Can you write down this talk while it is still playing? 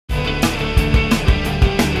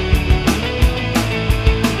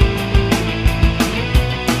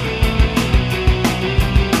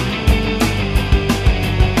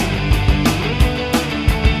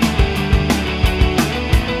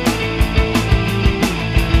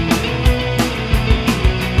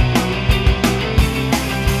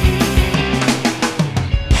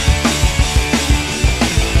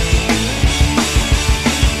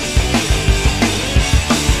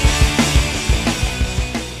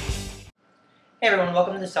Hey everyone,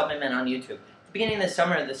 welcome to the Self-Made Men on YouTube. At the beginning of the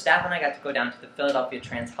summer, the staff and I got to go down to the Philadelphia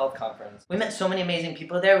TransHealth conference. We met so many amazing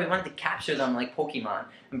people there, we wanted to capture them like Pokemon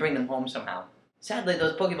and bring them home somehow. Sadly,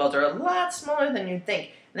 those Pokeballs are a lot smaller than you'd think,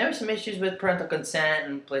 and there were some issues with parental consent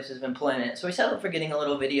and places of employment, so we settled for getting a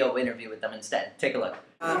little video interview with them instead. Take a look.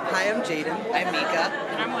 Hi, I'm Jaden. I'm Mika.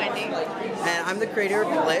 And I'm Wendy. And I'm the creator of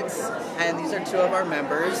BLITZ, and these are two of our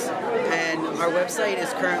members. And our website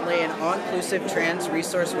is currently an all-inclusive trans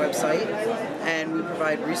resource website, and we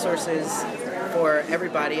provide resources for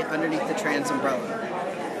everybody underneath the trans umbrella.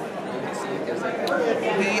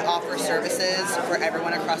 We offer services for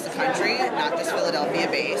everyone across the country, not just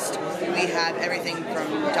Philadelphia-based. We have everything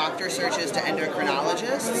from doctor searches to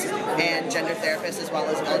endocrinologists and gender therapists, as well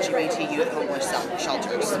as LGBT youth homeless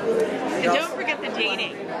shelters. And don't forget the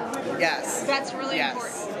dating. Yes. That's really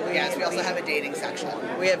important. Yes, we also have a dating section.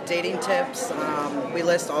 We have dating tips. We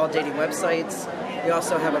list all dating websites. We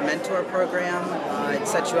also have a mentor program. It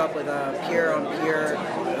sets you up with a peer-on-peer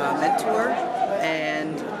mentor.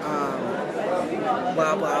 And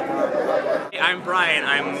blah, blah, blah, blah. I'm Brian.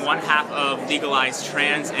 I'm one half of Legalize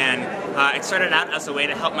Trans, and it started out as a way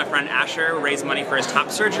to help my friend Asher raise money for his top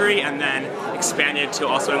surgery, and then expanded to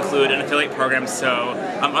also include an affiliate program so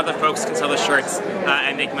other folks can sell the shirts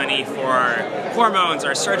and make money for hormones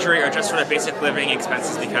or surgery or just for the basic living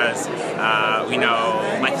expenses, because we know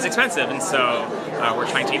life is expensive, and so we're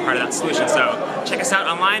trying to be part of that solution. So check us out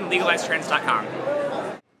online, legalizetrans.com.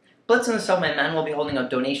 BLITZ and the Self-Made Men will be holding a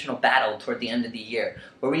donational battle toward the end of the year,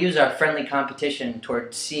 where we use our friendly competition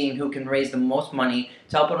toward seeing who can raise the most money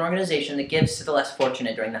to help an organization that gives to the less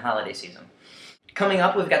fortunate during the holiday season. Coming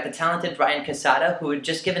up, we've got the talented Ryan Cassata, who had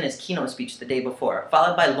just given his keynote speech the day before,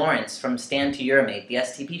 followed by Lawrence from Stand to Your Mate, the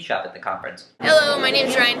STP shop at the conference. Hello, my name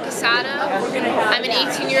is Ryan Cassata. I'm an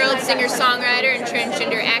 18-year-old singer-songwriter and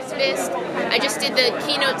transgender activist. I just did the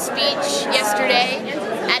keynote speech yesterday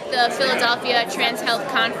at the Philadelphia TransHealth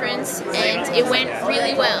conference, and it went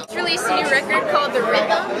really well. I released a new record called The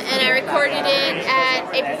Rhythm, and I recorded it at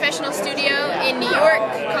a professional studio in New York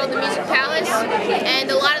called the Music Palace,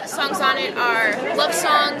 and a lot of the songs on it are love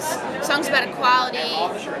songs, songs about equality,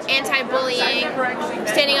 anti-bullying,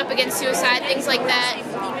 standing up against suicide, things like that.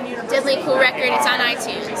 Definitely cool record. It's on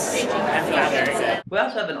iTunes. We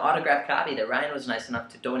also have an autographed copy that Ryan was nice enough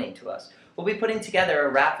to donate to us. We'll be putting together a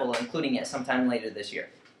raffle, including it sometime later this year.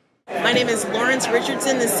 My name is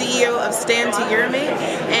Richardson, the CEO of Stand to Your Mate,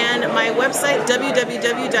 and my website,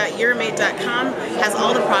 www.yourmate.com, has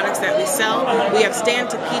all the products that we sell. We have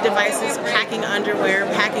Stand to Pee devices, packing underwear,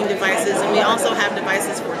 packing devices, and we also have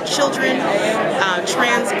devices for children,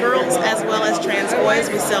 trans girls, as well as trans boys.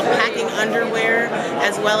 We sell packing underwear,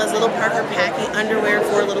 as well as little Parker packing underwear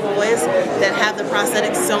for little boys that have the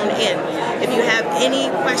prosthetics sewn in. If you have any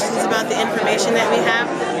questions about the information that we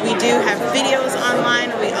do have videos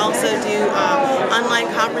online. We also do online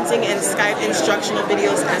conferencing and Skype instructional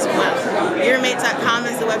videos as well. Yourmate.com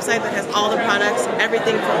is the website that has all the products,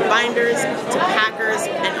 everything from binders to packers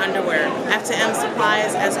and underwear. F2M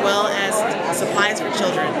supplies, as well as supplies for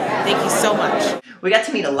children. Thank you so much. We got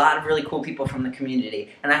to meet a lot of really cool people from the community,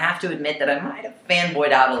 and I have to admit that I might have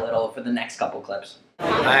fanboyed out a little for the next couple clips.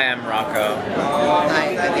 Hi, I'm Rocco.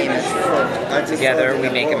 Hi, my name is Together we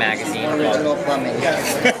make a magazine Original called Plumbing.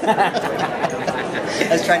 I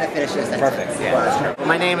was trying to finish this. Perfect, yeah.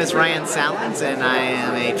 My name is Ryan Sallans, and I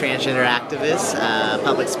am a transgender activist,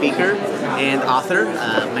 public speaker, and author.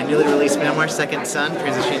 My newly released memoir, Second Son,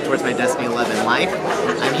 Transitioning Towards My Destiny 11 Life.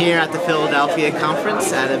 I'm here at the Philadelphia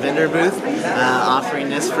conference at a vendor booth, offering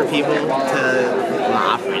this for people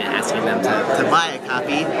asking them to buy a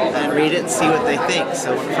copy and read it and see what they think.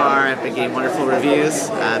 So far, I've been getting wonderful reviews.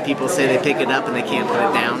 People say they pick it up and they can't put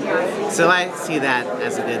it down. So I see that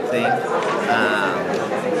as a good thing.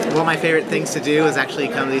 One of my favorite things to do is actually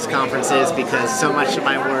come to these conferences, because so much of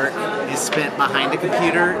my work is spent behind a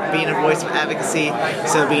computer, being a voice of advocacy,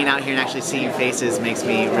 so being out here and actually seeing faces makes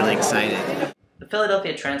me really excited. The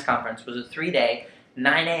Philadelphia Trans Conference was a 3-day,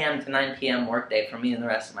 9 a.m. to 9 p.m. workday for me and the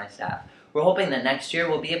rest of my staff. We're hoping that next year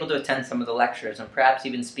we'll be able to attend some of the lectures and perhaps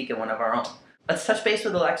even speak at one of our own. Let's touch base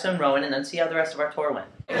with Alexa and Rowan and then see how the rest of our tour went.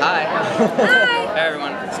 Hi. Hi. Hi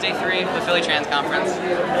everyone. It's day 3 of the Philly Trans Conference.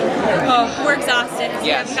 Oh, we're exhausted. We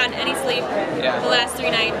Yes. haven't gotten any sleep the last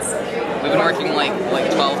 3 nights. We've been working like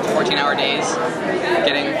 12 to 14 hour days,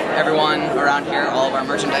 getting everyone around here all of our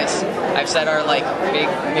merchandise. I've said our big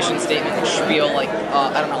mission statement spiel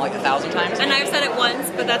I don't know, like 1,000 times. And I've said it once,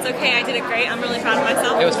 but that's okay. I did it great. I'm really proud of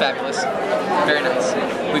myself. It was fabulous. Very nice.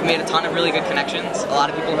 We've made a ton of really good connections. A lot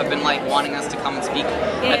of people have been like wanting us to come and speak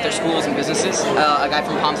at their schools and businesses. A guy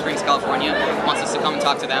from Palm Springs, California wants us to come and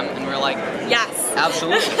talk to them, and we're like, yes.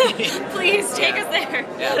 Absolutely. Please take us there.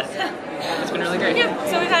 Yeah. It's been really great. Yeah,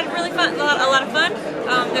 so we've had really fun, a lot of fun.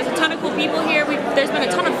 There's a ton of cool people here. There's been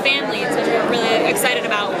a ton of families, which we're really excited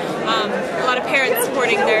about. A lot of parents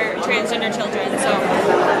supporting their transgender children. So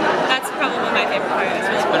that's probably my favorite part.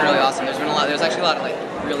 It's been really awesome. There's actually a lot of like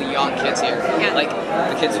really young kids here. Yeah. Like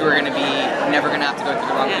the kids who are going to be never going to have to go through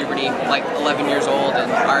the wrong puberty, like 11 years old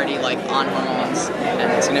and already like on hormones,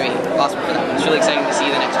 and it's going to be possible for them. It's really exciting to see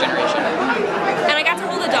the next generation. And I got to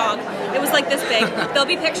hold a dog. It was like this big. There'll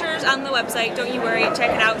be pictures on the website. Don't you worry.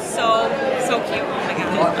 Check it out. So cute. Oh my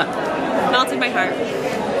god. Melted my heart.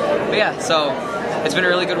 But yeah, so it's been a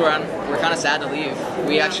really good run. We're kind of sad to leave.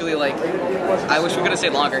 We actually like. I wish we could have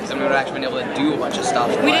stayed longer because then we would have actually been able to do a bunch of stuff.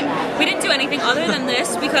 We didn't do anything other than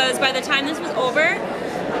this because by the time this was over,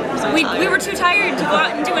 we were too tired to go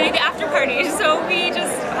out and do any of the after parties. So we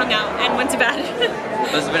just hung out and went to bed.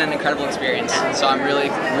 This has been an incredible experience. So I'm really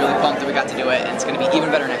pumped that we got to do it, and it's going to be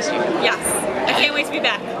even better next year. Yes, I can't wait to be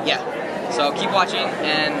back. Yeah. So keep watching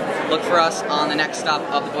and look for us on the next stop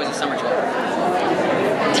of the Boys of Summer Tour.